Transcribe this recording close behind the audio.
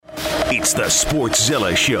It's the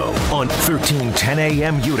Sportszilla Show on 1310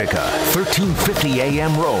 AM Utica, 1350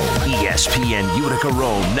 AM Rome, ESPN Utica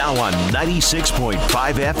Rome, now on 96.5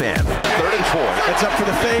 FM. 3rd and 4. It's up for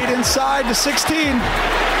the fade inside to 16.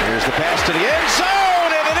 Here's the pass to the end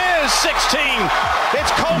zone, and it is 16.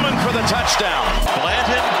 It's Coleman for the touchdown.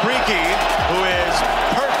 Blanton Breaky, who is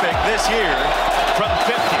perfect this year from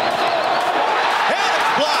 50. And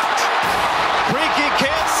it's blocked. Breaky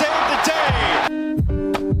can't save the day.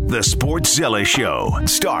 The Sportszilla Show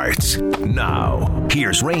starts now.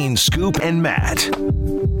 Here's Rain, Scoop, and Matt.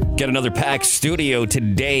 Got another packed studio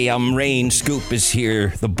today. I'm Rain. Scoop is here.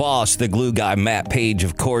 The boss, the glue guy, Matt Page,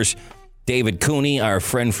 of course. David Cooney, our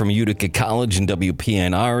friend from Utica College and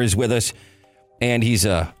WPNR, is with us. And he's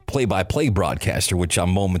a play-by-play broadcaster, which I'm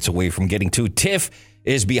moments away from getting to. Tiff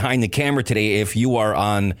is behind the camera today. If you are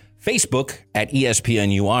on Facebook at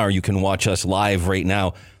ESPN you can watch us live right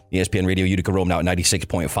now. ESPN Radio Utica Rome now at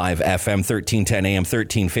 96.5 FM, 1310 AM,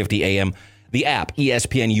 1350 AM. The app,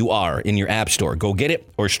 ESPN in your app store. Go get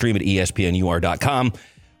it or stream it at ESPNUR.com.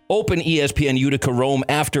 Open ESPN Utica Rome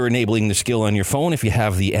after enabling the skill on your phone if you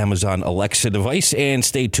have the Amazon Alexa device. And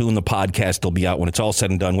stay tuned. The podcast will be out when it's all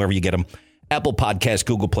said and done, wherever you get them. Apple Podcasts,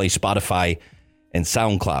 Google Play, Spotify, and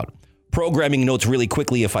SoundCloud. Programming notes really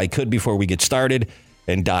quickly, if I could, before we get started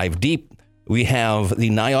and dive deep. We have the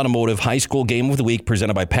Nye Automotive High School Game of the Week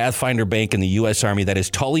presented by Pathfinder Bank and the U.S. Army. That is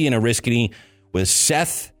Tully and Oriskany with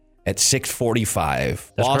Seth at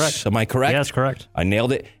 6:45. That's Boss, correct. am I correct? Yeah, that's correct. I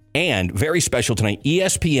nailed it. And very special tonight,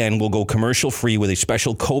 ESPN will go commercial free with a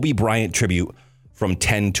special Kobe Bryant tribute from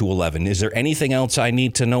 10 to 11. Is there anything else I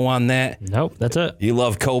need to know on that? Nope, that's it. You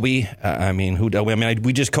love Kobe.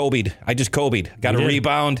 We just Kobe'd. I just Kobe'd. Got a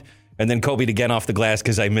rebound and then Kobe'd again off the glass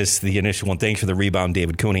because I missed the initial one. Thanks for the rebound,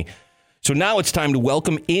 David Cooney. So now it's time to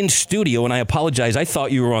welcome in studio, and I apologize. I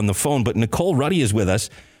thought you were on the phone, but Nicole Ruddy is with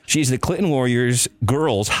us. She's the Clinton Warriors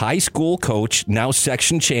girls high school coach, now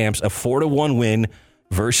section champs, a 4-1 win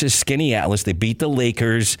versus Skinny Atlas. They beat the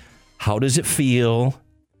Lakers. How does it feel?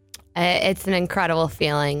 It's an incredible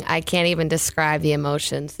feeling. I can't even describe the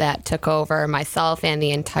emotions that took over myself and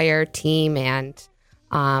the entire team and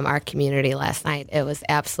our community last night. It was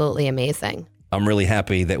absolutely amazing. I'm really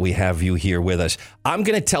happy that we have you here with us. I'm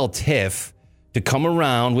going to tell Tiff to come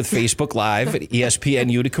around with Facebook Live at ESPN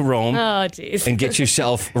Utica Rome and get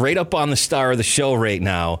yourself right up on the star of the show right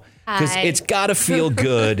now. Because it's got to feel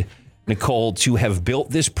good, Nicole, to have built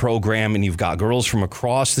this program, and you've got girls from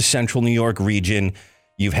across the central New York region.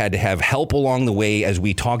 You've had to have help along the way, as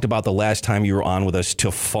we talked about the last time you were on with us, to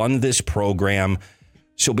fund this program.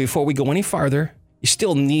 So before we go any farther, you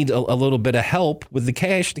still need a little bit of help with the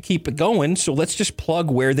cash to keep it going. So let's just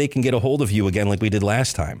plug where they can get a hold of you again, like we did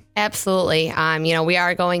last time. Absolutely. We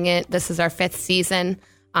are going in. This is our 5th season.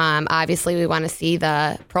 Obviously, we want to see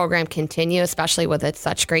the program continue, especially with its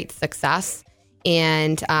such great success.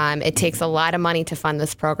 And it takes a lot of money to fund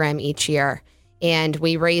this program each year. And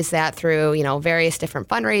we raise that through, various different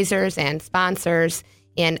fundraisers and sponsors.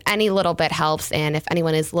 And any little bit helps. And if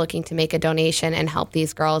anyone is looking to make a donation and help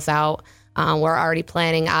these girls out, we're already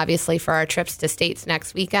planning, obviously, for our trips to states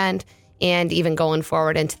next weekend and even going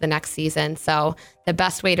forward into the next season. So the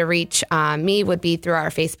best way to reach me would be through our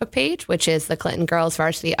Facebook page, which is the Clinton Girls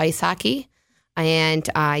Varsity Ice Hockey. And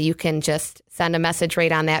you can just send a message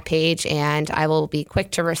right on that page, and I will be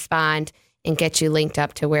quick to respond and get you linked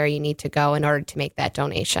up to where you need to go in order to make that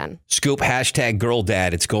donation. Scoop,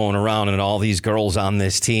 #GirlDad. It's going around, and all these girls on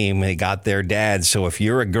this team, they got their dads. So if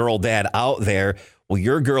you're a girl dad out there, well,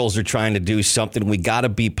 your girls are trying to do something. We got to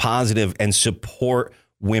be positive and support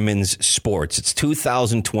women's sports. It's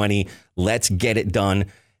 2020. Let's get it done.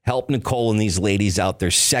 Help Nicole and these ladies out. They're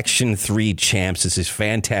Section 3 champs. This is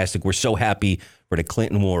fantastic. We're so happy for the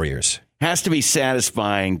Clinton Warriors. Has to be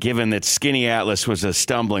satisfying, given that Skinny Atlas was a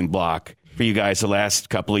stumbling block for you guys the last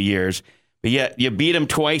couple of years. But yet you beat them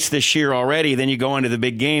twice this year already. Then you go into the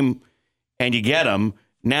big game and you get them.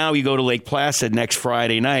 Now you go to Lake Placid next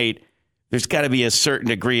Friday night. There's got to be a certain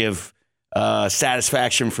degree of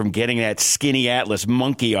satisfaction from getting that Skinny Atlas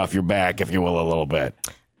monkey off your back, if you will, a little bit.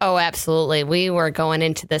 Oh, absolutely. We were going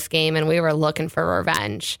into this game and we were looking for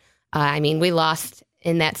revenge. We lost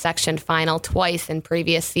in that section final twice in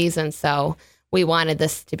previous seasons, so we wanted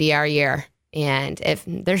this to be our year. And if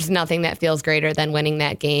there's nothing that feels greater than winning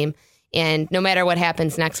that game. And no matter what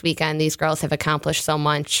happens next weekend, these girls have accomplished so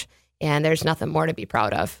much, and there's nothing more to be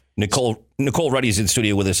proud of. Nicole Ruddy is in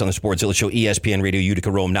studio with us on the Sportszilla Show, ESPN Radio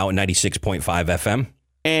Utica Rome, now at 96.5 FM.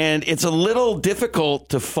 And it's a little difficult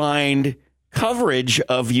to find coverage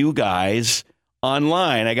of you guys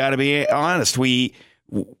online. I got to be honest.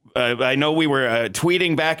 I know we were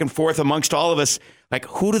tweeting back and forth amongst all of us, like,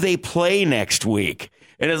 who do they play next week?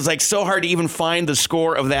 And it was like so hard to even find the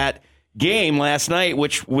score of that game last night,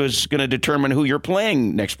 which was going to determine who you're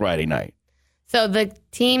playing next Friday night. So the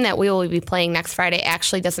team that we will be playing next Friday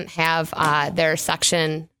actually doesn't have their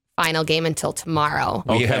section final game until tomorrow.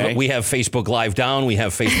 Okay. We have Facebook Live down. We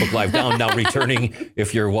have Facebook Live down now returning.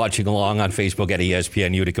 If you're watching along on Facebook at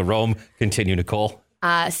ESPN Utica Rome, continue, Nicole.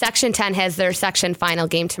 Section 10 has their section final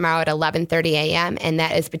game tomorrow at 11:30 a.m., and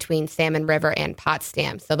that is between Salmon River and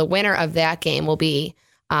Potsdam. So the winner of that game will be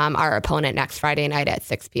our opponent next Friday night at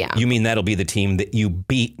 6 p.m. You mean that'll be the team that you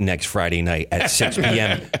beat next Friday night at 6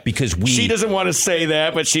 p.m. because She doesn't want to say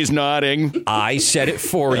that, but she's nodding. I said it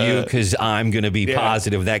for you because I'm going to be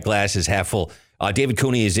positive that glass is half full. David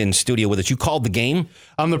Cooney is in studio with us. You called the game?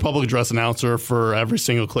 I'm the public address announcer for every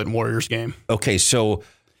single Clinton Warriors game. Okay, so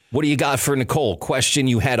what do you got for Nicole? Question,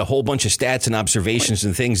 you had a whole bunch of stats and observations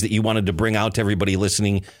and things that you wanted to bring out to everybody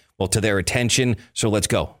listening, to their attention. So let's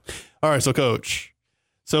go. All right, so Coach.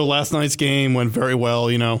 So last night's game went very well.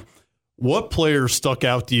 What players stuck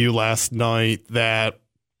out to you last night that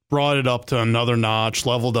brought it up to another notch,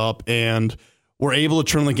 leveled up, and were able to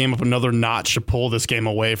turn the game up another notch to pull this game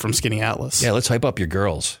away from Skinny Atlas? Yeah, let's hype up your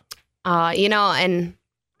girls. And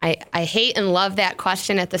I hate and love that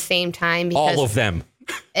question at the same time. Because all of them.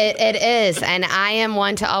 It is. And I am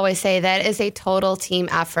one to always say that is a total team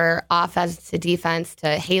effort, offense to defense to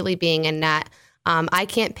Haley being in net. I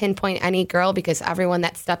can't pinpoint any girl because everyone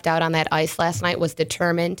that stepped out on that ice last night was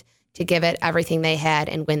determined to give it everything they had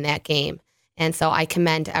and win that game. And so I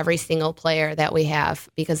commend every single player that we have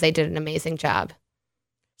because they did an amazing job.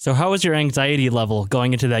 So how was your anxiety level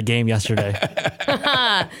going into that game yesterday?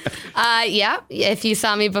 Yeah, if you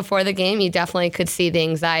saw me before the game, you definitely could see the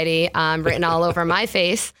anxiety written all over my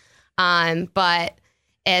face. But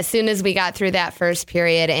as soon as we got through that first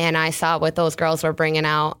period and I saw what those girls were bringing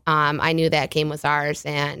out, I knew that game was ours.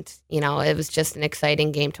 And, it was just an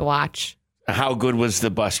exciting game to watch. How good was the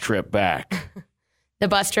bus trip back? The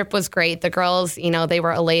bus trip was great. The girls, they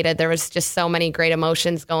were elated. There was just so many great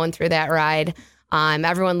emotions going through that ride.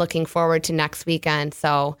 Everyone looking forward to next weekend.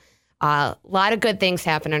 So a lot of good things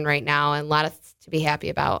happening right now and a lot to be happy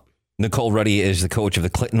about. Nicole Ruddy is the coach of the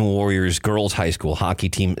Clinton Warriors girls high school hockey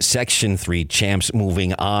team, Section 3 champs,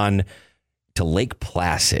 moving on to Lake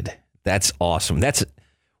Placid. That's awesome.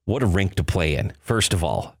 What a rink to play in, first of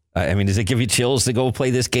all. Does it give you chills to go play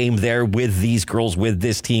this game there with these girls, with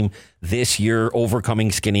this team this year,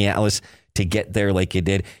 overcoming Skinny Atlas to get there like you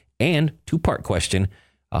did? And two-part question.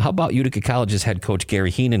 How about Utica College's head coach, Gary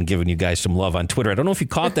Heenan, giving you guys some love on Twitter? I don't know if you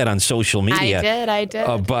caught that on social media. I did.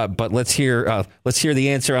 But let's hear the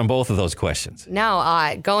answer on both of those questions.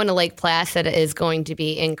 No, going to Lake Placid is going to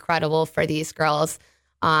be incredible for these girls.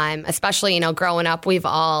 Especially, growing up, we've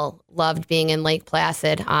all loved being in Lake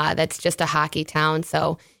Placid. That's just a hockey town.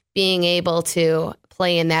 So being able to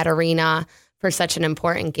play in that arena for such an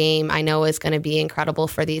important game, I know is going to be incredible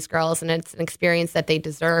for these girls. And it's an experience that they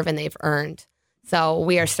deserve and they've earned. So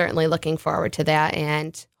we are certainly looking forward to that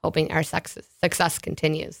and hoping our success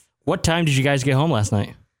continues. What time did you guys get home last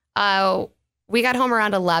night? We got home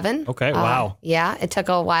around 11. Okay, wow. Yeah, it took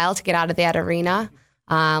a while to get out of that arena.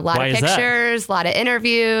 A lot of pictures, a lot of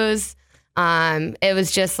interviews. It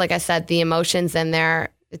was just, like I said, the emotions in there,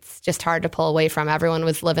 it's just hard to pull away from. Everyone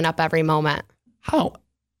was living up every moment. How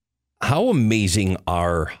amazing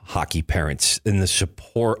are hockey parents and the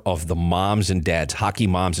support of the moms and dads, hockey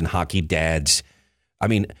moms and hockey dads?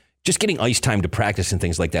 Just getting ice time to practice and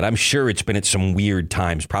things like that. I'm sure it's been at some weird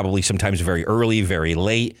times, probably sometimes very early, very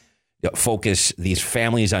late. Focus these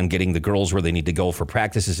families on getting the girls where they need to go for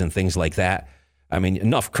practices and things like that.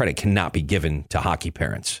 Enough credit cannot be given to hockey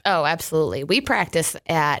parents. Oh, absolutely. We practice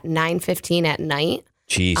at 9:15 at night.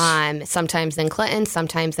 Jeez. Sometimes in Clinton,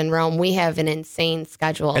 sometimes in Rome. We have an insane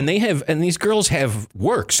schedule. And these girls have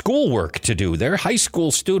schoolwork to do. They're high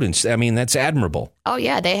school students. That's admirable. Oh,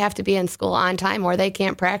 yeah. They have to be in school on time or they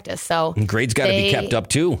can't practice. So and grades got to be kept up,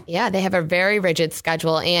 too. Yeah, they have a very rigid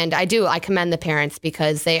schedule. And I commend the parents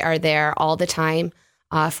because they are there all the time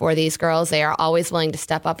for these girls. They are always willing to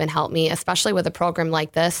step up and help me, especially with a program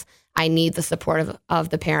like this. I need the support of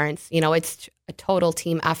the parents. It's a total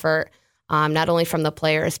team effort. Not only from the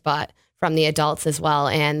players, but from the adults as well.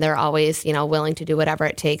 And they're always, willing to do whatever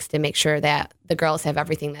it takes to make sure that the girls have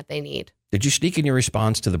everything that they need. Did you sneak in your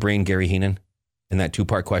response to the brain Gary Heenan in that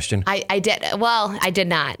two-part question? I did. Well, I did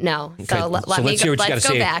not. No. Okay. So let's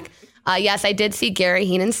go back. Yes, I did see Gary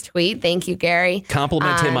Heenan's tweet. Thank you, Gary.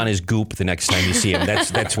 Compliment him on his goop the next time you see him.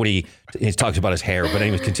 That's what he talks about, his hair. But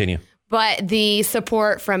anyways, continue. But the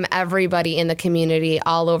support from everybody in the community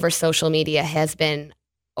all over social media has been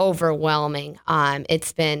overwhelming.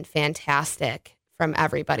 It's been fantastic from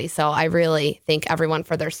everybody. So I really thank everyone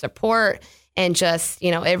for their support, and just,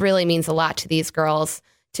 it really means a lot to these girls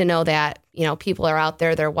to know that, people are out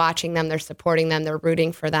there, they're watching them, they're supporting them, they're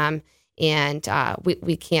rooting for them. And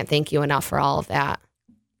we can't thank you enough for all of that.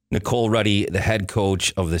 Nicole Ruddy, the head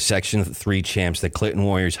coach of the Section 3 champs, the Clinton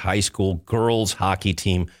Warriors High School girls hockey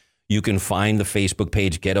team. You can find the Facebook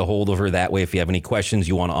page, get a hold of her that way if you have any questions,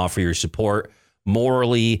 you want to offer your support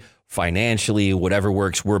morally, financially, whatever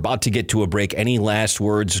works. We're about to get to a break. Any last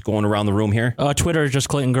words going around the room here? Twitter is just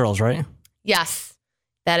Clinton Girls, right? Yes,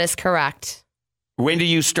 that is correct. When do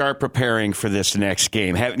you start preparing for this next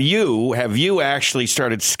game? Have you actually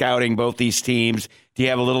started scouting both these teams? Do you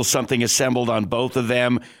have a little something assembled on both of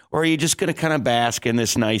them? Or are you just going to kind of bask in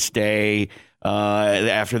this nice day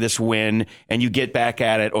after this win, and you get back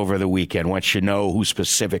at it over the weekend once you know who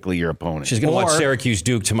specifically your opponent? She's going to watch Syracuse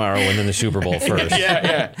Duke tomorrow and then the Super Bowl first.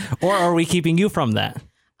 Yeah. Or are we keeping you from that?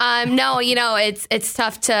 No, it's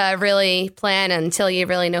tough to really plan until you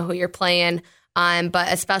really know who you're playing.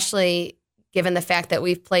 But especially given the fact that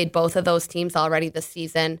we've played both of those teams already this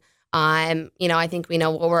season, I think we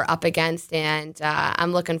know what we're up against, and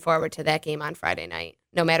I'm looking forward to that game on Friday night,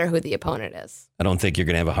 no matter who the opponent is. I don't think you're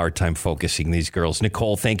going to have a hard time focusing these girls.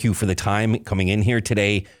 Nicole, thank you for the time coming in here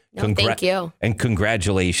today. No, thank you. And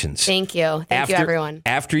congratulations. Thank you. Thank you, everyone.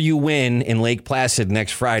 After you win in Lake Placid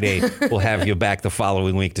next Friday, we'll have you back the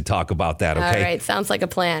following week to talk about that, okay? All right. Sounds like a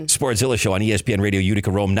plan. Sportszilla Show on ESPN Radio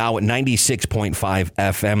Utica Rome, now at 96.5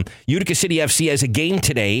 FM. Utica City FC has a game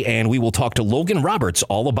today, and we will talk to Logan Roberts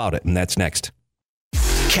all about it, and that's next.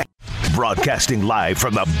 Broadcasting live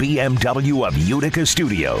from the BMW of Utica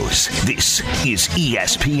Studios, this is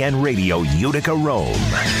ESPN Radio Utica Rome.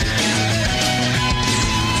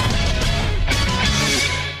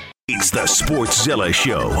 It's the Sportszilla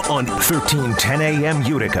Show on 1310 AM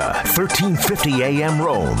Utica, 1350 AM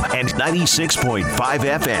Rome, and 96.5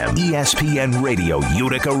 FM ESPN Radio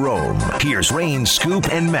Utica Rome. Here's Rain,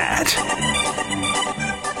 Scoop, and Matt.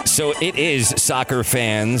 So it is soccer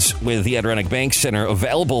fans with the Adirondack Bank Center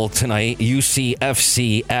available tonight,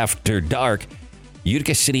 UCFC After Dark.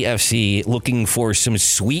 Utica City FC looking for some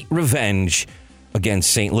sweet revenge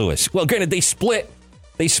against St. Louis. Well, granted, they split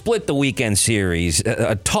the weekend series.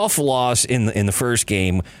 A tough loss in the first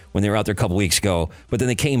game when they were out there a couple weeks ago, but then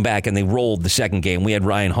they came back and they rolled the second game. We had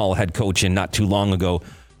Ryan Hall, head coach, in not too long ago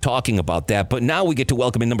talking about that. But now we get to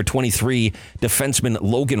welcome in number 23, defenseman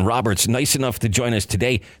Logan Roberts. Nice enough to join us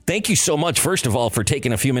today. Thank you so much, first of all, for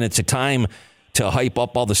taking a few minutes of time to hype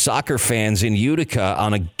up all the soccer fans in Utica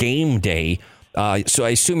on a game day. So I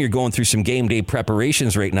assume you're going through some game day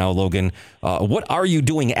preparations right now, Logan. What are you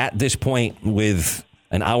doing at this point with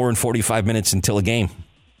an hour and 45 minutes until a game?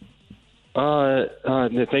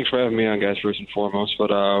 Thanks for having me on, guys, first and foremost.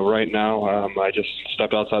 But right now, I just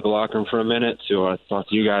stepped outside the locker room for a minute to talk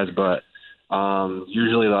to you guys. But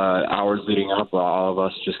usually the hours leading up, all of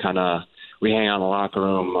us just we hang out in the locker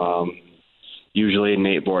room. Usually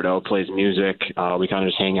Nate Bordeaux plays music. We kind of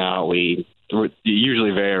just hang out. We're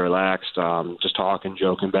usually very relaxed, just talking,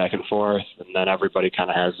 joking back and forth. And then everybody kind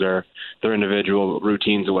of has their individual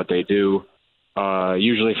routines of what they do.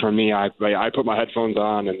 Usually for me, I put my headphones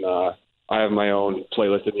on and I have my own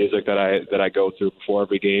playlist of music that I go through before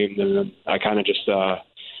every game, and then I kind of just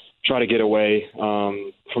try to get away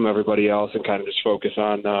from everybody else and kind of just focus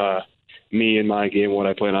on me and my game, what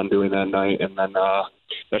I plan on doing that night, and then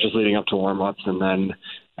that's just leading up to warm-ups. And then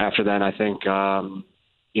after that, I think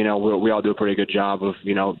we all do a pretty good job of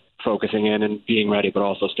focusing in and being ready, but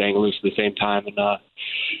also staying loose at the same time and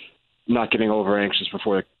not getting over anxious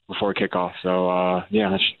before kickoff. So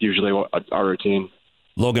that's usually our routine.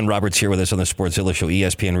 Logan Roberts here with us on the Sportszilla Show,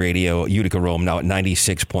 ESPN Radio, Utica Rome, now at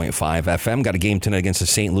 96.5 FM. Got a game tonight against the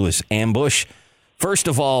St. Louis Ambush. First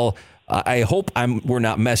of all, I hope we're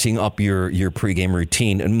not messing up your pregame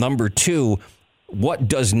routine. And number two, what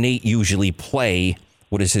does Nate usually play?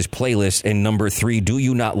 What is his playlist? And number three, do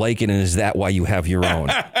you not like it, and is that why you have your own?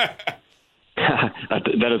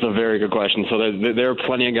 That is a very good question. So there are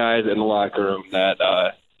plenty of guys in the locker room that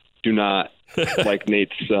do not like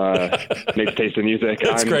Nate's taste in music.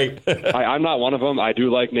 That's great. I'm not one of them. I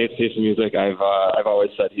do like Nate's taste in music. I've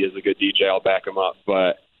always said he is a good DJ. I'll back him up.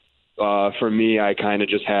 But for me, I kind of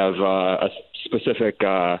just have a specific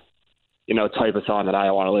type of song that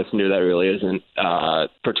I want to listen to that really isn't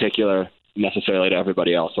particular necessarily to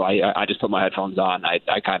everybody else. So I just put my headphones on.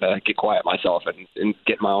 I kind of get quiet myself and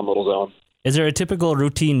get in my own little zone. Is there a typical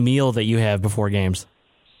routine meal that you have before games?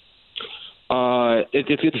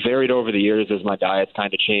 It's varied over the years as my diet's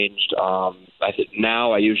kind of changed.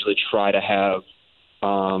 Now I usually try to have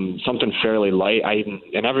something fairly light.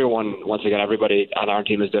 And everyone, once again, everybody on our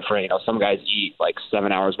team is different. You know, some guys eat like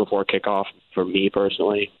 7 hours before kickoff. For me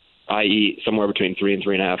personally, I eat somewhere between 3 and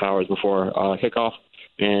 3.5 hours before kickoff.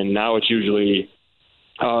 And now it's usually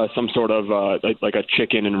some sort of like a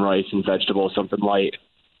chicken and rice and vegetables, something light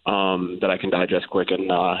that I can digest quick and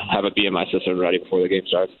have it be in my system ready before the game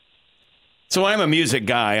starts. So I'm a music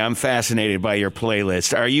guy. I'm fascinated by your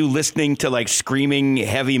playlist. Are you listening to like screaming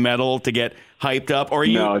heavy metal to get hyped up, or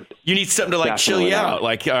you need something to like chill you out?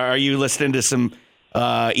 Like, are you listening to some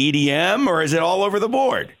EDM, or is it all over the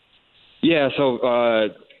board? Yeah.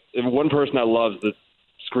 So one person that loves the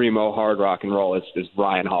screamo hard rock and roll is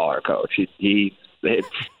Ryan Hall, our coach.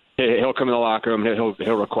 He'll come in the locker room.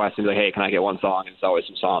 He'll request and be like, "Hey, can I get one song?" And it's always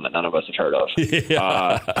some song that none of us have heard of.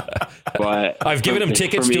 Yeah. But I've given him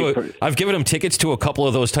tickets to a couple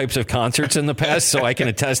of those types of concerts in the past, so I can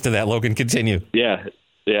attest to that. Logan, continue. Yeah,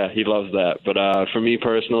 he loves that. But for me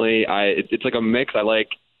personally, it's like a mix. I like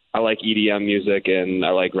EDM music and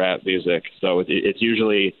I like rap music. So it's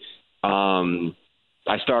usually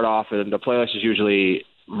I start off and the playlist is usually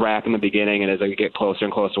rap in the beginning, and as I get closer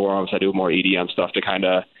and closer to warm-ups, I do more EDM stuff to kind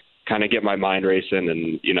of get my mind racing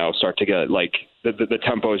and, you know, start to get like the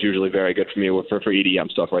tempo is usually very good for me for EDM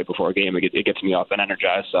stuff right before a game. It gets me up and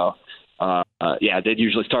energized. So it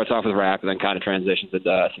usually starts off with rap and then kind of transitions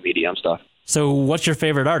into some EDM stuff. So what's your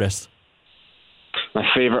favorite artist? My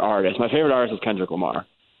favorite artist is Kendrick Lamar.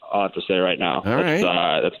 I'll have to say right now. All right.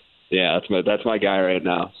 That's my guy right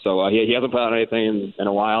now. So he hasn't put out anything in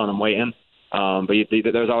a while, and I'm waiting. But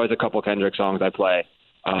there's always a couple Kendrick songs I play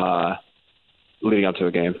leading up to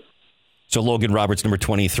a game. So Logan Roberts, number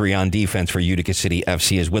 23 on defense for Utica City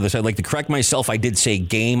FC, is with us. I'd like to correct myself. I did say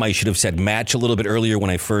game. I should have said match a little bit earlier when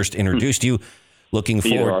I first introduced you. Looking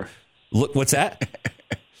forward. What's that?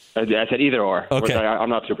 I said either or. Okay. I'm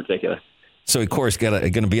not too particular. So, of course,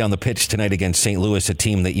 going to be on the pitch tonight against St. Louis, a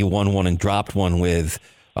team that you won one and dropped one with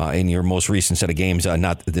in your most recent set of games.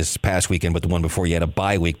 Not this past weekend, but the one before you had a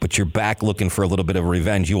bye week. But you're back looking for a little bit of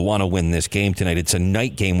revenge. You want to win this game tonight. It's a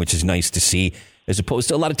night game, which is nice to see, as opposed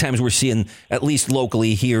to a lot of times we're seeing, at least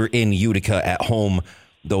locally here in Utica at home,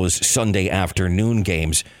 those Sunday afternoon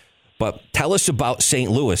games. But tell us about St.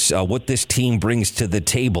 Louis, what this team brings to the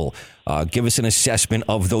table. Give us an assessment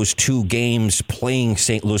of those two games, playing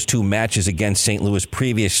St. Louis, two matches against St. Louis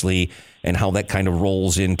previously, and how that kind of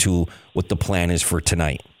rolls into what the plan is for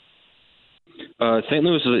tonight. St.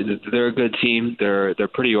 Louis, they're a good team. They're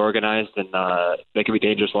pretty organized, and they can be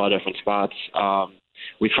dangerous in a lot of different spots.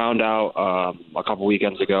 We found out a couple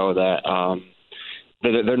weekends ago that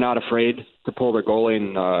they're not afraid to pull their goalie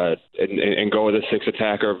and go with a six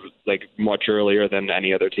attacker like much earlier than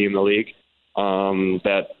any other team in the league.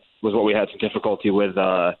 That was what we had some difficulty with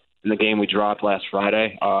in the game we dropped last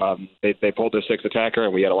Friday. They pulled their six attacker,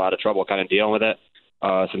 and we had a lot of trouble kind of dealing with it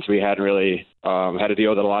since we hadn't really had to deal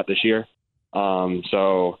with it a lot this year.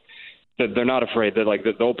 So they're not afraid.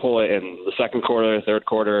 They'll pull it in the second quarter, third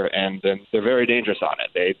quarter, and they're very dangerous on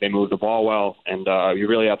it. They move the ball well, and you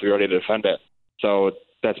really have to be ready to defend it. So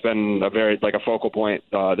that's been a focal point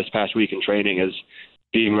this past week in training, is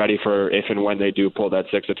being ready for if and when they do pull that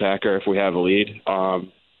six attacker if we have a lead.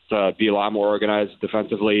 To be a lot more organized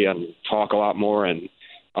defensively and talk a lot more and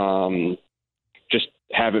just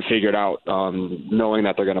have it figured out, knowing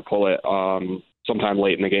that they're going to pull it sometime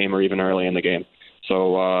late in the game or even early in the game.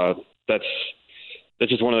 So that's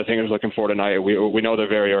just one of the things we're looking for tonight. We know they're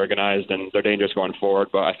very organized and they're dangerous going forward,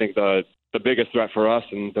 but I think the biggest threat for us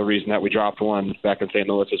and the reason that we dropped one back in St.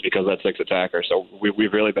 Louis is because of that six attacker. So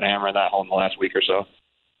we've really been hammering that home the last week or so.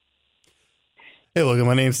 Hey, look,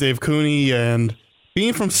 my name's Dave Cooney, and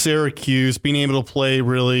being from Syracuse, being able to play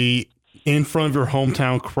really in front of your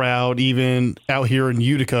hometown crowd, even out here in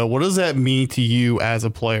Utica, what does that mean to you as a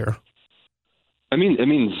player? It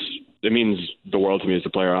means the world to me as a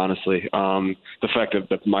player, honestly. The fact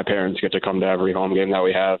that my parents get to come to every home game that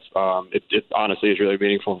we have, it honestly is really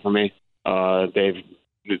meaningful for me.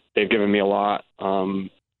 They've given me a lot, in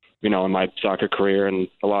my soccer career, and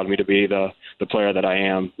allowed me to be the player that I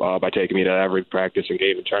am by taking me to every practice and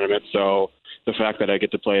game and tournament. So the fact that I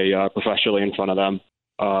get to play professionally in front of them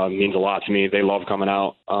means a lot to me. They love coming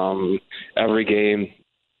out. Every game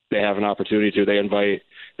they have an opportunity to. They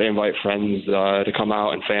invite friends to come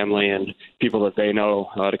out and family and people that they know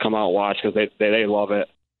to come out and watch because they love it.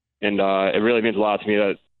 And it really means a lot to me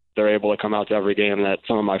that they're able to come out to every game, that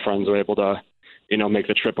some of my friends are able to, make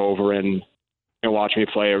the trip over and watch me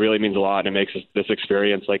play. It really means a lot, and it makes this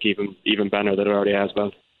experience like even better than it already has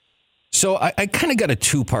been. So I kind of got a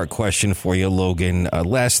two-part question for you, Logan.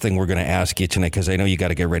 Last thing we're going to ask you tonight, because I know you got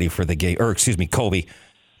to get ready for the game. Or, excuse me, Kobe.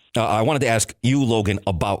 I wanted to ask you, Logan,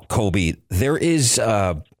 about Kobe. There is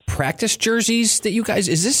practice jerseys that you guys,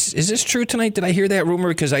 is this true tonight? Did I hear that rumor?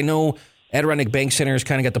 Because I know Adirondack Bank Center has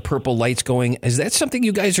kind of got the purple lights going. Is that something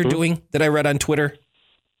you guys are doing that I read on Twitter?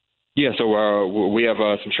 Yeah, so we have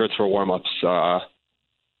some shirts for warm-ups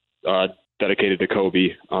dedicated to Kobe.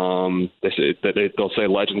 They'll say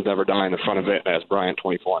 "Legends Never Die" in the front of it, and it has Bryant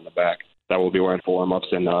 24 on the back. That we'll be wearing for warm-ups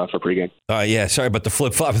and for pregame. Yeah, sorry about the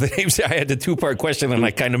flip-flop of the names. I had the two-part question, and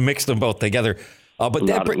I kind of mixed them both together. But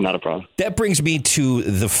not a problem. That brings me to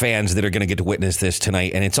the fans that are going to get to witness this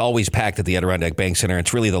tonight, and it's always packed at the Adirondack Bank Center.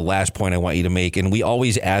 It's really the last point I want you to make, and we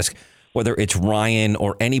always ask whether it's Ryan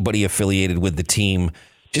or anybody affiliated with the team,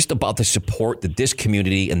 just about the support that this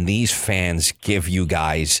community and these fans give you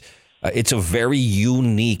guys. It's a very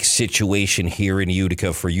unique situation here in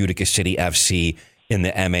Utica for Utica City FC in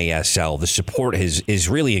the MASL. The support is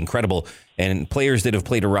really incredible, and players that have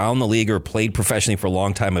played around the league or played professionally for a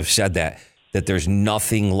long time have said that there's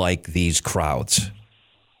nothing like these crowds.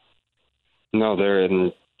 No,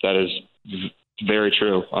 that is very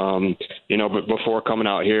true. But before coming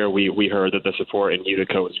out here, we heard that the support in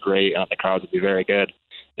Utica was great and the crowds would be very good.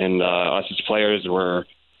 And us as players were,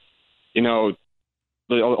 a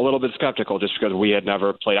little bit skeptical just because we had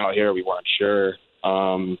never played out here. We weren't sure.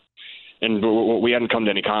 And we hadn't come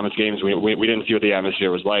to any Comets games. We didn't see what the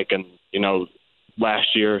atmosphere was like. And,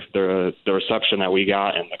 last year, the reception that we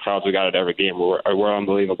got and the crowds we got at every game were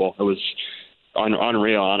unbelievable. It was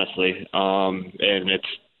unreal, honestly. And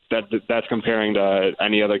that's comparing to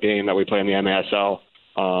any other game that we play in the MASL.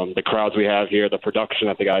 The crowds we have here, the production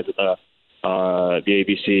that the guys at the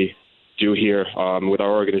ABC do here with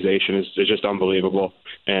our organization is just unbelievable.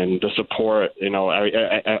 And the support,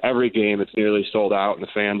 every game it's nearly sold out, and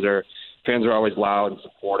the fans are always loud and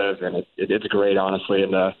supportive, and it's great, honestly.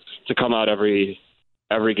 And to come out every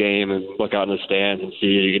game and look out in the stands and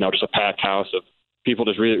see, just a packed house of people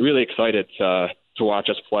just really, really excited to watch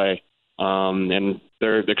us play. And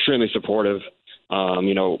they're extremely supportive,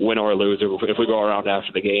 win or lose. If we go around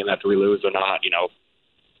after the game, after we lose or not,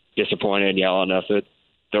 disappointed and yelling at us,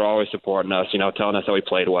 they're always supporting us, telling us that we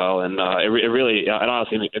played well. And it really, and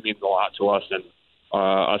honestly, it means a lot to us. And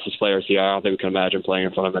us as players here, I don't think we can imagine playing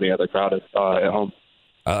in front of any other crowd at home.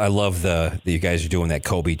 I love that you guys are doing that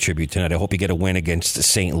Kobe tribute tonight. I hope you get a win against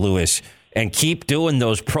St. Louis. And keep doing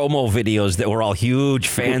those promo videos that we're all huge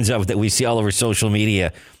fans of that we see all over social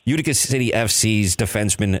media. Utica City FC's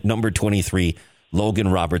defenseman, number 23, Logan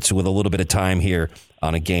Roberts, with a little bit of time here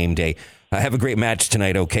on a game day. Have a great match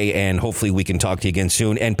tonight, okay? And hopefully we can talk to you again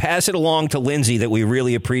soon. And pass it along to Lindsay that we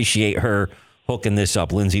really appreciate her hooking this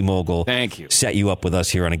up. Lindsay Mogul. Thank you. Set you up with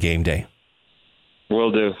us here on a game day.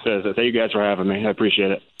 Will do. Thank you guys for having me. I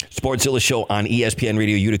appreciate it. Sportszilla show on ESPN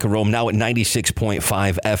Radio Utica Rome, now at 96.5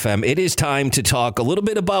 FM. It is time to talk a little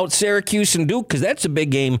bit about Syracuse and Duke, because that's a big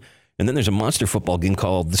game. And then there's a monster football game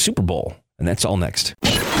called the Super Bowl. And that's all next.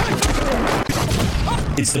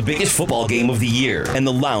 It's the biggest football game of the year, and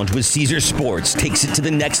the Lounge with Caesar Sports takes it to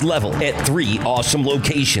the next level at 3 awesome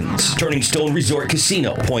locations. Turning Stone Resort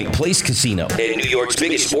Casino, Point Place Casino, and New York's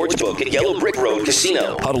biggest sports book at Yellow Brick Road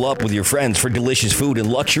Casino. Huddle up with your friends for delicious food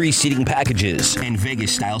and luxury seating packages and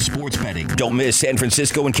Vegas-style sports betting. Don't miss San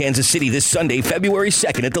Francisco and Kansas City this Sunday, February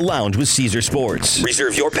 2nd at the Lounge with Caesar Sports.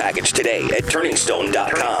 Reserve your package today at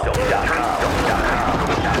turningstone.com.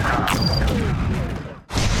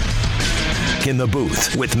 In the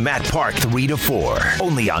booth with Matt Park 3 to 4,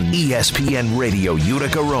 only on ESPN Radio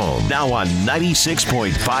Utica Rome, now on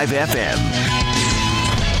 96.5 FM.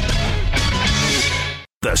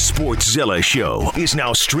 The Sportszilla Show is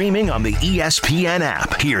now streaming on the ESPN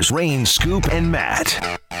app. Here's Rain, Scoop, and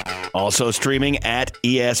Matt. Also streaming at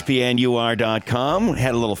ESPNUR.com.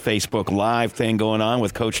 Had a little Facebook Live thing going on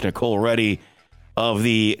with Coach Nicole Ruddy of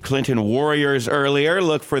the Clinton Warriors earlier.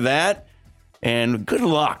 Look for that. And good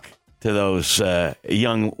luck to those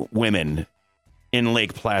young women in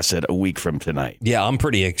Lake Placid a week from tonight. Yeah, I'm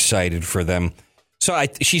pretty excited for them. So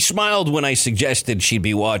she smiled when I suggested she'd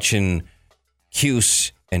be watching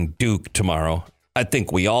Cuse and Duke tomorrow. I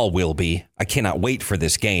think we all will be. I cannot wait for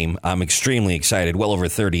this game. I'm extremely excited. Well over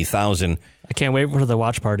 30,000. I can't wait for the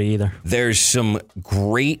watch party either. There's some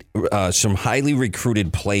great, some highly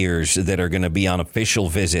recruited players that are going to be on official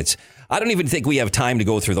visits. I don't even think we have time to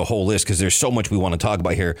go through the whole list because there's so much we want to talk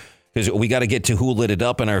about here. Because we got to get to who lit it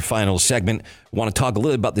up in our final segment. We want to talk a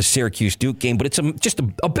little bit about the Syracuse-Duke game, but it's just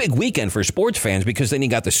a big weekend for sports fans because then you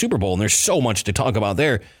got the Super Bowl, and there's so much to talk about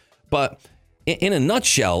there. But in a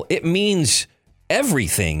nutshell, it means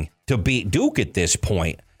everything to beat Duke at this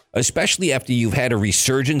point, especially after you've had a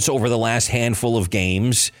resurgence over the last handful of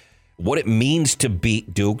games what it means to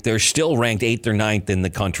beat Duke. They're still ranked 8th or 9th in the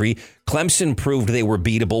country. Clemson proved they were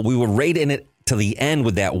beatable. We were right in it to the end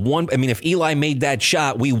with that one. I mean, if Eli made that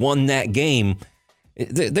shot, we won that game.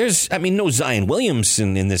 There's, no Zion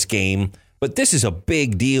Williamson in this game, but this is a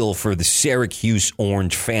big deal for the Syracuse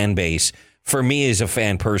Orange fan base. For me as a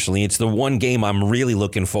fan personally, it's the one game I'm really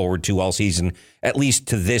looking forward to all season, at least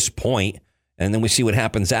to this point, and then we see what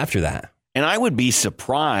happens after that. And I would be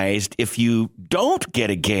surprised if you don't get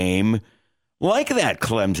a game like that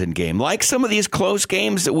Clemson game, like some of these close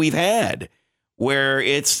games that we've had, where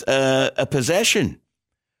it's a possession.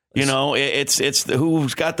 It's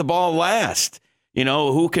who's got the ball last.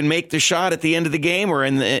 Who can make the shot at the end of the game or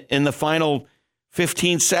in the final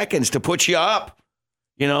 15 seconds to put you up.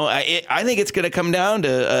 I think it's going to come down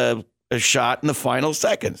to a shot in the final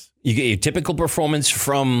seconds. You get your typical performance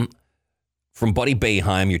from Buddy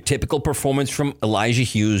Boeheim, your typical performance from Elijah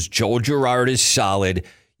Hughes. Joe Girard is solid.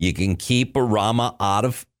 You can keep Arama out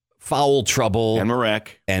of foul trouble. And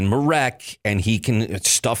Marek. And he can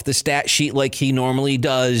stuff the stat sheet like he normally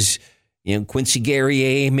does. Quincy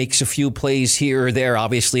Guerrier makes a few plays here or there.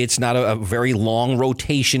 Obviously, it's not a very long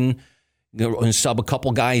rotation. Sub a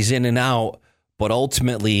couple guys in and out. But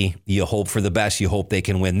ultimately, you hope for the best. You hope they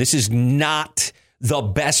can win. This is not the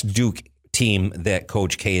best Duke team that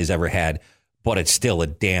Coach K has ever had, but it's still a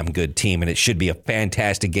damn good team, and it should be a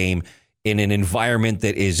fantastic game in an environment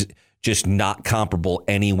that is just not comparable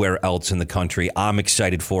anywhere else in the country. I'm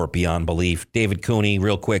excited for it beyond belief. David Cooney,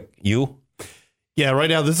 real quick, you? Yeah, right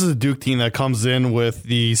now, this is a Duke team that comes in with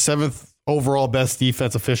the 7th overall best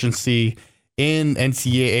defense efficiency in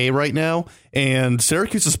NCAA right now, and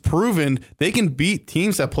Syracuse has proven they can beat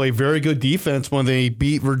teams that play very good defense when they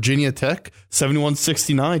beat Virginia Tech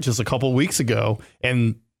 71-69 just a couple of weeks ago.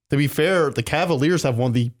 And to be fair, the Cavaliers have one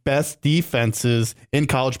of the best defenses in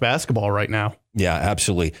college basketball right now. Yeah,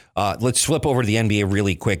 absolutely. Let's flip over to the NBA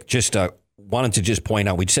really quick. Just wanted to just point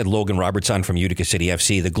out, we just had Logan Roberts on from Utica City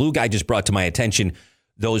FC. The glue guy just brought to my attention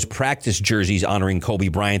those practice jerseys honoring Kobe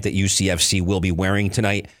Bryant that UCFC will be wearing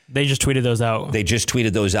tonight. They just tweeted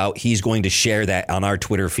those out. He's going to share that on our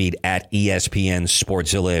Twitter feed at ESPN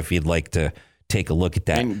Sportszilla if you'd like to take a look at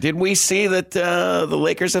that. And did we see that the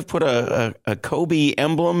Lakers have put a Kobe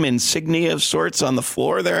emblem insignia of sorts on the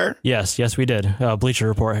floor there? Yes, we did. Bleacher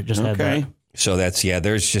Report just had that. So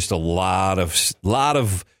there's just a lot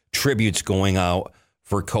of tributes going out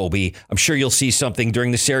for Kobe. I'm sure you'll see something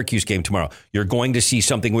during the Syracuse game tomorrow. You're going to see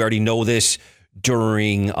something. We already know this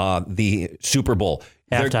during the Super Bowl.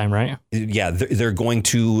 Halftime, right? Yeah, they're going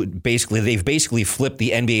to they've basically flipped the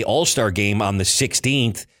NBA All-Star game on the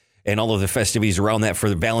 16th and all of the festivities around that for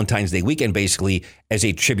the Valentine's Day weekend, basically as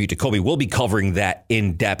a tribute to Kobe. We'll be covering that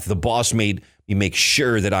in depth. The boss made me make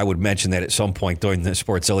sure that I would mention that at some point during the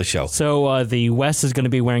Sportszilla show. So the West is going to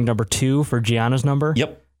be wearing number 2 for Gianna's number.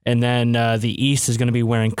 Yep. And then the East is going to be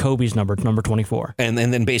wearing Kobe's number 24. And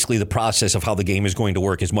then basically the process of how the game is going to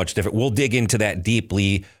work is much different. We'll dig into that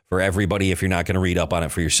deeply for everybody if you're not going to read up on it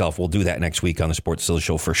for yourself. We'll do that next week on the Sportszilla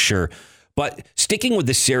show for sure. But sticking with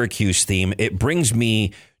the Syracuse theme, it brings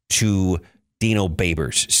me to Dino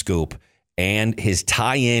Babers' scoop and his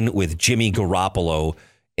tie-in with Jimmy Garoppolo.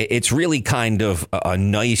 It's really kind of a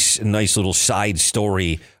nice little side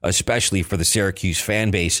story, especially for the Syracuse fan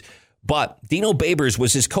base. But Dino Babers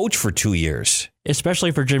was his coach for 2 years. Especially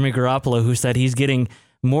for Jimmy Garoppolo, who said he's getting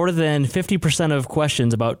more than 50% of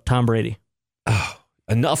questions about Tom Brady. Oh,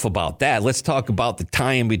 enough about that. Let's talk about the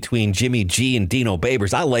tie-in between Jimmy G and Dino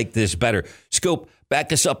Babers. I like this better. Scoop,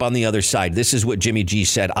 back us up on the other side. This is what Jimmy G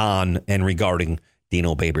said on and regarding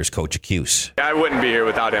Dino Babers, Coach Accuse. I wouldn't be here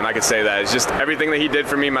without him. I could say that. It's just everything that he did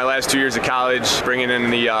for me my last 2 years of college, bringing in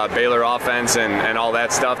the Baylor offense and all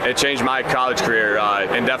that stuff. It changed my college career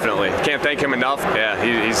indefinitely. Can't thank him enough. Yeah,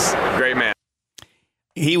 he's a great man.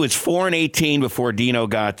 He was 4-18 before Dino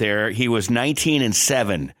got there. He was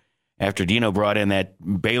 19-7 after Dino brought in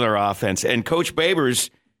that Baylor offense. And Coach Babers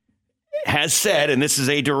has said, and this is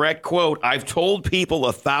a direct quote, "I've told people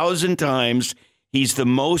 1,000 times he's the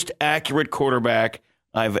most accurate quarterback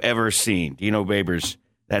I've ever seen." Dino Babers,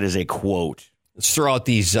 that is a quote. Let's throw out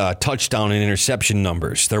these touchdown and interception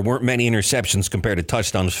numbers. There weren't many interceptions compared to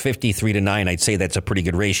touchdowns, 53-9. I'd say that's a pretty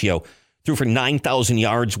good ratio. Threw for 9,000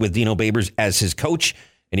 yards with Dino Babers as his coach,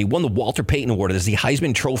 and he won the Walter Payton Award as the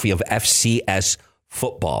Heisman Trophy of FCS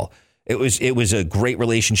football. It was a great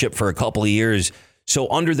relationship for a couple of years.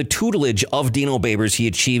 So under the tutelage of Dino Babers, he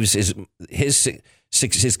achieves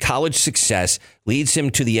his college success, leads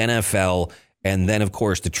him to the NFL, and then, of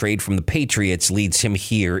course, the trade from the Patriots leads him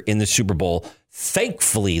here in the Super Bowl.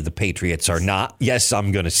 Thankfully, the Patriots are not. Yes,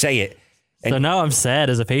 I'm going to say it. So now I'm sad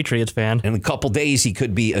as a Patriots fan. In a couple days, he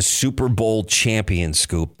could be a Super Bowl champion,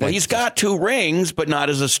 Scoop. Well, he's got 2 rings, but not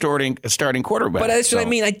as a starting quarterback. But that's what I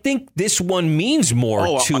mean. I think this one means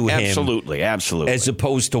more to him. Absolutely. As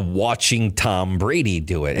opposed to watching Tom Brady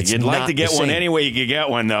do it. You'd like to get one anyway you could get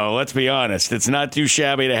one, though. Let's be honest. It's not too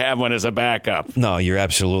shabby to have one as a backup. No, you're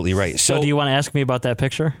absolutely right. So do you want to ask me about that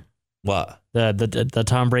picture? What? The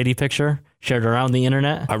Tom Brady picture shared around the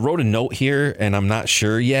internet? I wrote a note here, and I'm not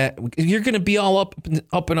sure yet. You're going to be all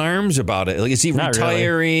up in arms about it. Like, is he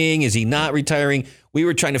retiring? Really. Is he not retiring? We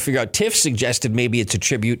were trying to figure out. Tiff suggested maybe it's a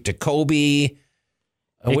tribute to Kobe.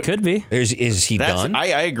 It could be. Is he done? I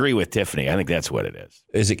agree with Tiffany. I think that's what it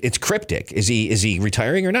is. It's cryptic. Is he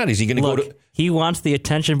retiring or not? Is he going to go to? He wants the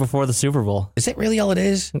attention before the Super Bowl. Is that really all it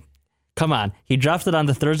is? Come on. He dropped it on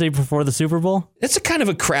the Thursday before the Super Bowl? That's a kind of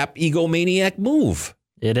a crap egomaniac move.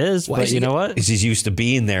 It is, but you know what? He's used to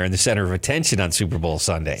being there in the center of attention on Super Bowl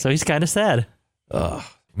Sunday. So he's kind of sad.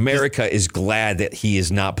 America is glad that he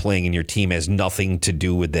is not playing and your team has nothing to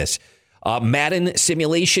do with this. Madden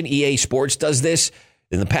simulation, EA Sports does this.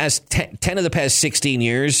 In the past 10 of the past 16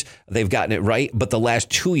 years, they've gotten it right, but the last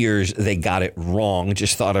 2 years, they got it wrong.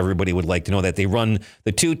 Just thought everybody would like to know that. They run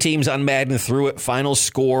the 2 teams on Madden through it. Final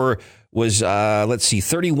score was,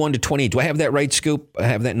 31-28. Do I have that right, Scoop? I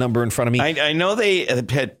have that number in front of me. I know they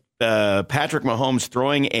had Patrick Mahomes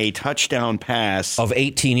throwing a touchdown pass of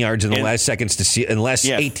 18 yards in the last seconds to see,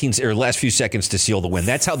 last few seconds to seal the win.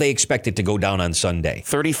 That's how they expect it to go down on Sunday.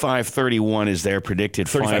 35-31 is their predicted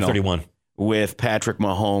 35-31. With Patrick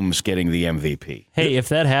Mahomes getting the MVP. Hey, if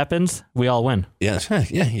that happens, we all win. Yes.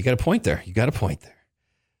 Yeah, you got a point there.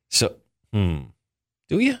 So, do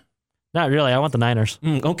you? Not really. I want the Niners.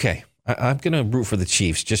 Okay. I'm going to root for the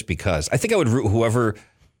Chiefs just because. I think I would root whoever.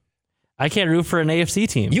 I can't root for an AFC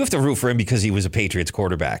team. You have to root for him because he was a Patriots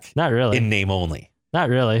quarterback. Not really. In name only. Not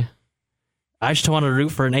really. I just want to root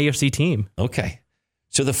for an AFC team. Okay.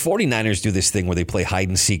 So the 49ers do this thing where they play hide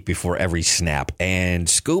and seek before every snap. And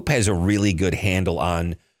Scoop has a really good handle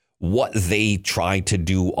on what they try to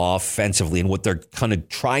do offensively and what they're going to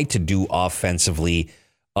try to do offensively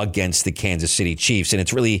against the Kansas City Chiefs. And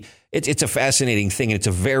it's really, it's a fascinating thing. And it's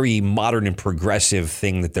a very modern and progressive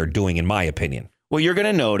thing that they're doing, in my opinion. Well, you're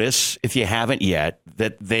going to notice, if you haven't yet,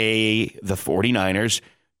 that the 49ers,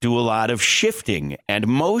 do a lot of shifting and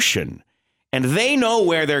motion. And they know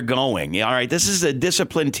where they're going. All right, this is a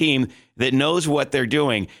disciplined team that knows what they're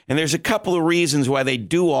doing. And there's a couple of reasons why they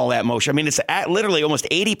do all that motion. I mean, it's literally almost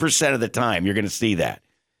 80% of the time you're going to see that.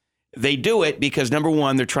 They do it because, number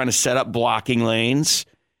one, they're trying to set up blocking lanes.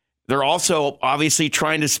 They're also obviously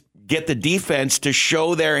trying to get the defense to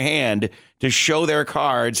show their hand, to show their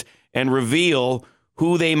cards, and reveal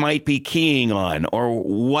who they might be keying on or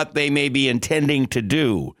what they may be intending to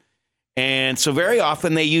do. And so very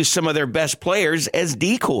often they use some of their best players as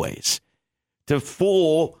decoys to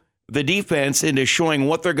fool the defense into showing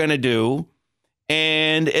what they're going to do.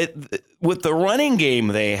 And with the running game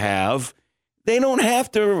they have, they don't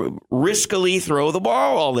have to riskily throw the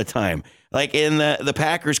ball all the time. Like in the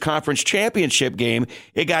Packers conference championship game,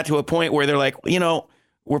 it got to a point where they're like,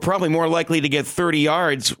 we're probably more likely to get 30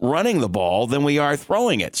 yards running the ball than we are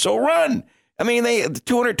throwing it. So run. I mean, they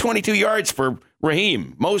 222 yards for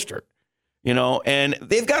Raheem Mostert. And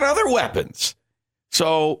they've got other weapons.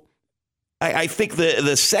 So I think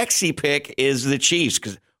the sexy pick is the Chiefs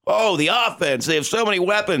because, the offense, they have so many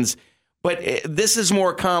weapons. But this is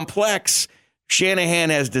more complex. Shanahan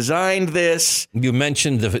has designed this. You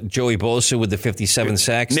mentioned the Joey Bosa with the 57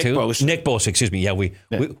 sacks, Nick too? Bosa. Nick Bosa, excuse me. Yeah, we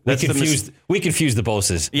confused the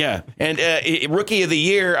Bosas. Yeah, and Rookie of the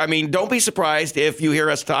Year, I mean, don't be surprised if you hear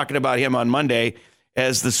us talking about him on Monday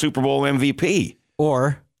as the Super Bowl MVP.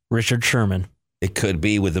 Or Richard Sherman. It could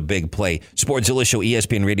be with a big play. Sportszilla Show,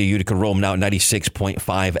 ESPN Radio, Utica, Rome, now 96.5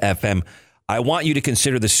 FM. I want you to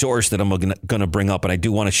consider the source that I'm going to bring up, and I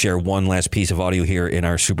do want to share one last piece of audio here in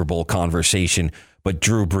our Super Bowl conversation. But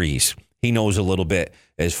Drew Brees, he knows a little bit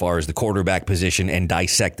as far as the quarterback position and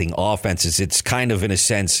dissecting offenses. It's kind of, in a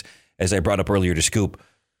sense, as I brought up earlier to Scoop,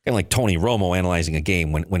 kind of like Tony Romo analyzing a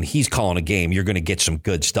game. When he's calling a game, you're going to get some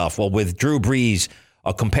good stuff. Well, with Drew Brees,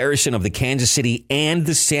 a comparison of the Kansas City and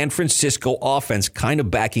the San Francisco offense kind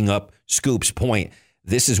of backing up Scoop's point.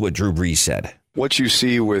 This is what Drew Brees said. What you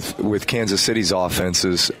see with Kansas City's offense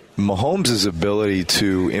is Mahomes' ability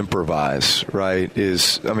to improvise, right,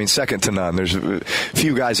 is, second to none. There's a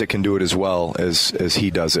few guys that can do it as well as he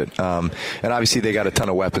does it. And obviously they got a ton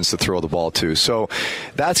of weapons to throw the ball to. So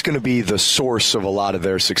that's going to be the source of a lot of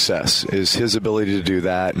their success, is his ability to do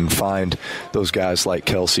that and find those guys like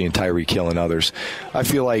Kelsey and Tyreek Hill and others. I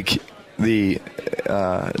feel like the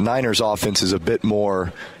Niners offense is a bit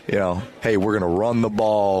more, hey, we're going to run the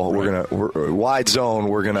ball, we're wide zone,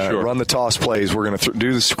 we're going to run the toss plays, we're going to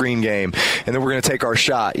do the screen game, and then we're going to take our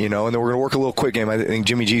shot, and then we're going to work a little quick game. I think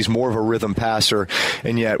Jimmy G's more of a rhythm passer,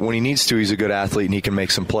 and yet when he needs to, he's a good athlete and he can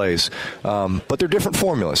make some plays. But they're different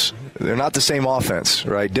formulas. They're not the same offense,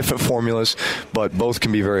 right? Different formulas, but both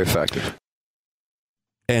can be very effective.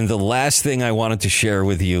 And the last thing I wanted to share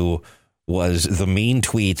with you was the mean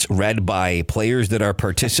tweets read by players that are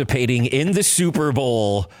participating in the Super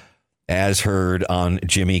Bowl as heard on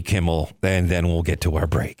Jimmy Kimmel. And then we'll get to our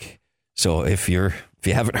break. So if you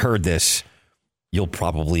haven't heard this, you'll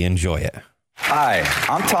probably enjoy it. Hi,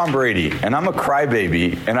 I'm Tom Brady, and I'm a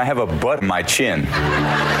crybaby, and I have a butt in my chin.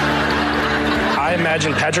 I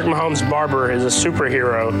imagine Patrick Mahomes' barber is a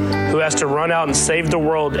superhero who has to run out and save the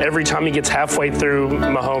world every time he gets halfway through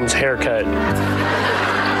Mahomes' haircut.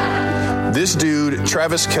 This dude,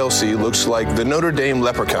 Travis Kelce, looks like the Notre Dame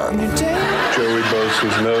leprechaun. Joey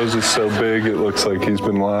Bosa's nose is so big it looks like he's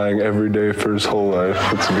been lying every day for his whole life.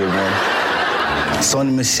 It's a good one.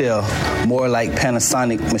 Sony Michel, more like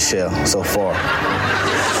Panasonic Michel so far.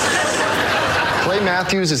 Clay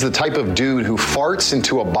Matthews is the type of dude who farts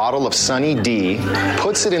into a bottle of Sunny D,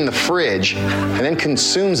 puts it in the fridge, and then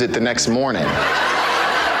consumes it the next morning.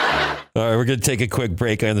 All right, we're going to take a quick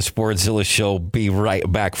break on the Sportszilla show. Be right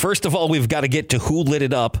back. First of all, we've got to get to Who Lit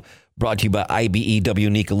It Up, brought to you by IBEW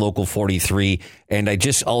Utica Local 43. And I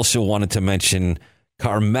just also wanted to mention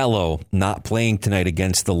Carmelo not playing tonight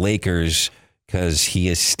against the Lakers because he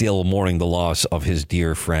is still mourning the loss of his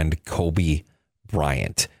dear friend Kobe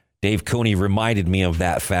Bryant. Dave Cooney reminded me of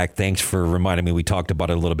that fact. Thanks for reminding me. We talked about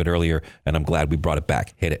it a little bit earlier, and I'm glad we brought it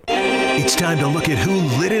back. Hit it. It's time to look at Who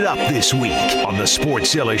Lit It Up this week on the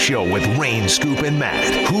Sportszilla Show with Rain, Scoop, and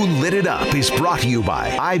Matt. Who Lit It Up is brought to you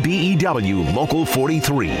by IBEW Local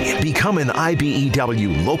 43. Become an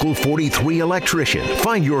IBEW Local 43 electrician.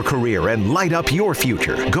 Find your career and light up your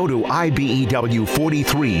future. Go to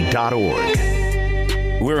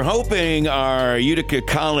IBEW43.org. We're hoping our Utica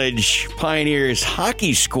College Pioneers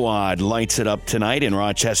hockey squad lights it up tonight in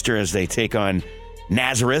Rochester as they take on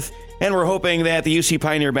Nazareth. And we're hoping that the UC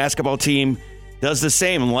Pioneer basketball team does the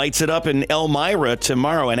same and lights it up in Elmira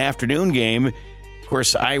tomorrow, an afternoon game. Of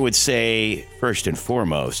course, I would say, first and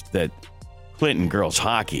foremost, that Clinton girls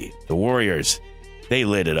hockey, the Warriors, they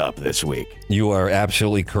lit it up this week. You are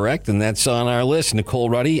absolutely correct, and that's on our list. Nicole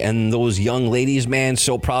Ruddy and those young ladies, man,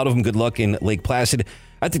 so proud of them. Good luck in Lake Placid.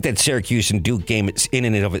 I think that Syracuse and Duke game in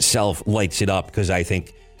and of itself lights it up because I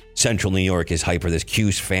think Central New York is hyper. This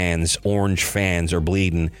Cuse fans, Orange fans are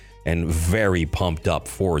bleeding and very pumped up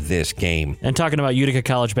for this game. And talking about Utica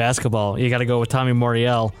College basketball, you got to go with Tommy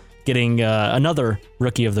Moriel getting another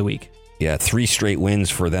Rookie of the Week. Yeah, 3 straight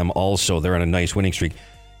wins for them also. They're on a nice winning streak.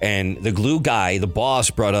 And the glue guy, the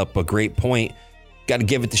boss, brought up a great point. Got to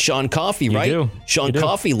give it to Sean Coffey, right? You do. Sean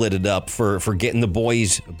Coffey lit it up for getting the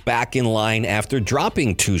boys back in line after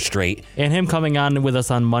dropping 2 straight. And him coming on with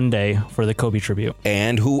us on Monday for the Kobe tribute.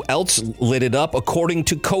 And who else lit it up according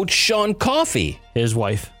to Coach Sean Coffey? His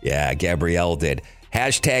wife. Yeah, Gabrielle did.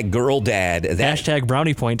 Hashtag girl dad. Hashtag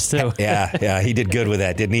brownie points, too. Yeah, he did good with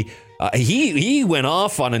that, didn't he? He went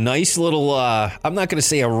off on a nice little, I'm not going to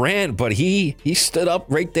say a rant, but he stood up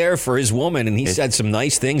right there for his woman, and he said some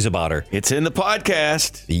nice things about her. It's in the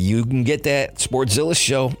podcast. You can get that Sportszilla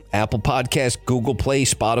show, Apple Podcast, Google Play,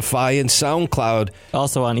 Spotify, and SoundCloud.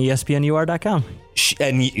 Also on ESPNUR.com.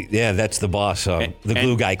 And yeah, that's the boss, the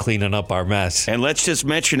glue guy cleaning up our mess. And let's just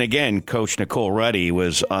mention again, Coach Nicole Ruddy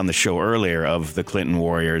was on the show earlier of the Clinton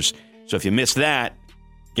Warriors. So if you missed that,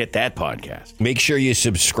 get that podcast. Make sure you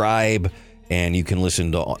subscribe, and you can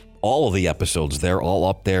listen to all of the episodes. They're all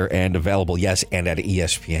up there and available, yes, and at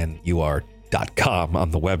ESPNUR.com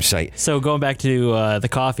on the website. So going back to the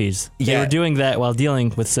Coffees, they were doing that while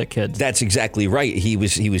dealing with sick kids. That's exactly right. He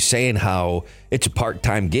was saying how it's a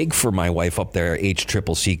part-time gig for my wife up there,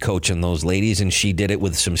 HCCC, coaching those ladies, and she did it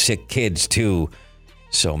with some sick kids, too.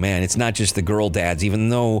 So, man, it's not just the girl dads. Even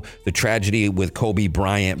though the tragedy with Kobe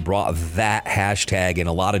Bryant brought that hashtag and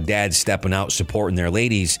a lot of dads stepping out supporting their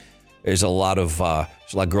ladies, there's a lot of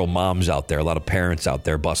girl moms out there, a lot of parents out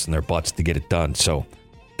there busting their butts to get it done. So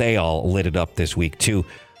they all lit it up this week, too.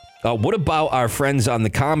 What about our friends on the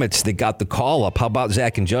Comets that got the call up? How about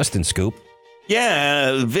Zach and Justin, Scoop?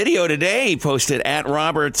 Yeah, video today posted at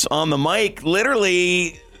Roberts on the mic.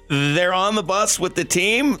 Literally, they're on the bus with the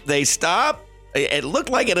team. They stop. It looked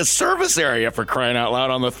like at a service area, for crying out loud,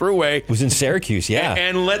 on the thruway. It was in Syracuse, yeah.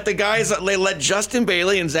 And let the guys, they let Justin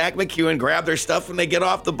Bailey and Zach McEwen grab their stuff when they get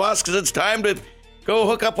off the bus because it's time to Go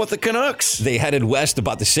hook up with the Canucks. They headed west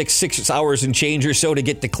about the 6 hours and change or so to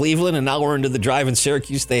get to Cleveland, and now we're into the drive in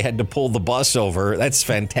Syracuse. They had to pull the bus over. That's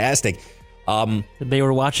fantastic. They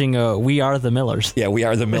were watching We Are the Millers. Yeah, We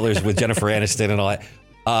Are the Millers with Jennifer Aniston and all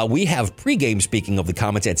that. We have pregame, speaking of the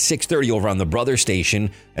Comets, at 6:30 over on the brother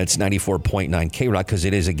station. It's 94.9 K-Rock because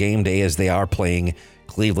it is a game day as they are playing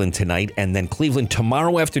Cleveland tonight. And then Cleveland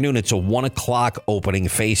tomorrow afternoon, it's a 1 o'clock opening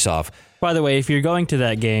face-off. By the way, if you're going to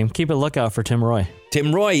that game, keep a lookout for Tim Roy.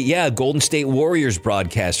 Tim Roy, yeah, Golden State Warriors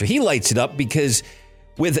broadcaster. He lights it up because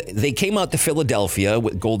they came out to Philadelphia,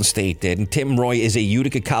 what Golden State did, and Tim Roy is a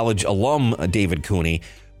Utica College alum, David Cooney.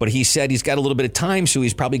 But he said he's got a little bit of time, so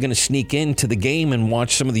he's probably going to sneak into the game and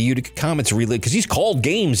watch some of the Utica Comets relay, because he's called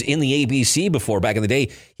games in the ABC before back in the day.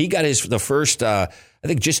 He got the first, I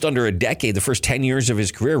think just under a decade, the first 10 years of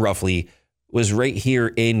his career roughly, was right here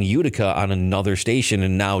in Utica on another station,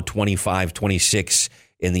 and now 25, 26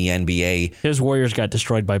 in the NBA. His Warriors got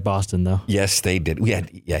destroyed by Boston, though. Yes, they did. You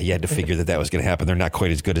had to figure that was going to happen. They're not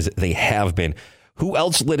quite as good as they have been. Who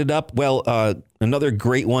else lit it up? Well, another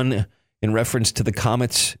great one in reference to the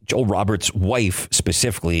Comets, Joe Roberts' wife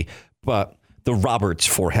specifically, but the Roberts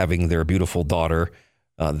for having their beautiful daughter.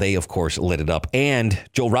 They, of course, lit it up. And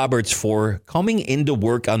Joe Roberts for coming into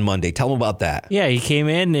work on Monday. Tell him about that. Yeah, he came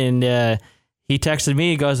in and he texted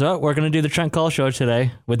me. He goes, "Oh, we're going to do the Trent Call show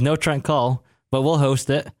today with no Trent Call, but we'll host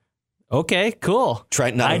it." Okay, cool.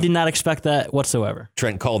 I did not expect that whatsoever.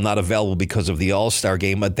 Trent Call not available because of the All-Star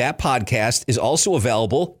game, but that podcast is also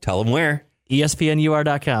available. Tell them where.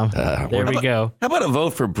 ESPNUR.com. There we go. How about a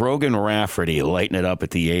vote for Brogan Rafferty lighting it up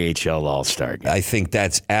at the AHL All-Star game? I think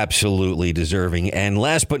that's absolutely deserving. And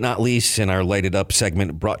last but not least, in our Light It Up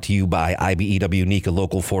segment brought to you by IBEW Nica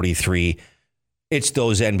Local 43, it's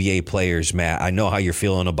those NBA players, Matt. I know how you're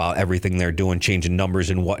feeling about everything they're doing, changing numbers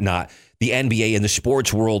and whatnot. The NBA and the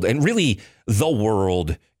sports world, and really the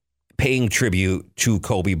world, paying tribute to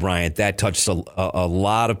Kobe Bryant. That touched a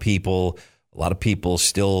lot of people. A lot of people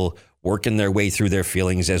still working their way through their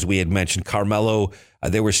feelings. As we had mentioned, Carmelo,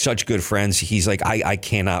 they were such good friends. He's like, I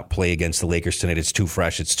cannot play against the Lakers tonight. It's too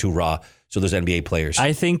fresh. It's too raw. So those NBA players.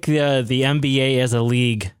 I think the NBA as a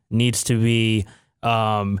league needs to be,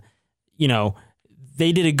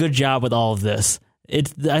 they did a good job with all of this.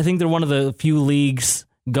 I think they're one of the few leagues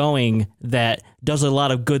going that does a lot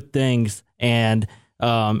of good things, and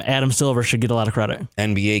Adam Silver should get a lot of credit.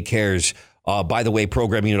 NBA cares. By the way,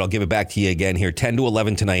 program unit, I'll give it back to you again here. 10 to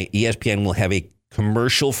 11 tonight, ESPN will have a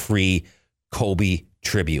commercial-free Kobe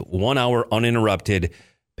tribute. 1 hour uninterrupted,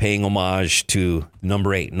 paying homage to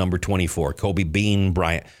number 8, number 24, Kobe Bean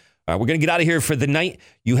Bryant. All right, we're going to get out of here for the night.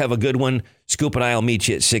 You have a good one. Scoop and I will meet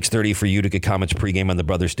you at 6:30 for Utica Comets pregame on the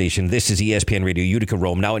Brother Station. This is ESPN Radio Utica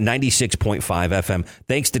Rome, now at 96.5 FM.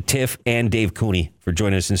 Thanks to Tiff and Dave Cooney for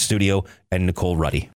joining us in studio, and Nicole Ruddy.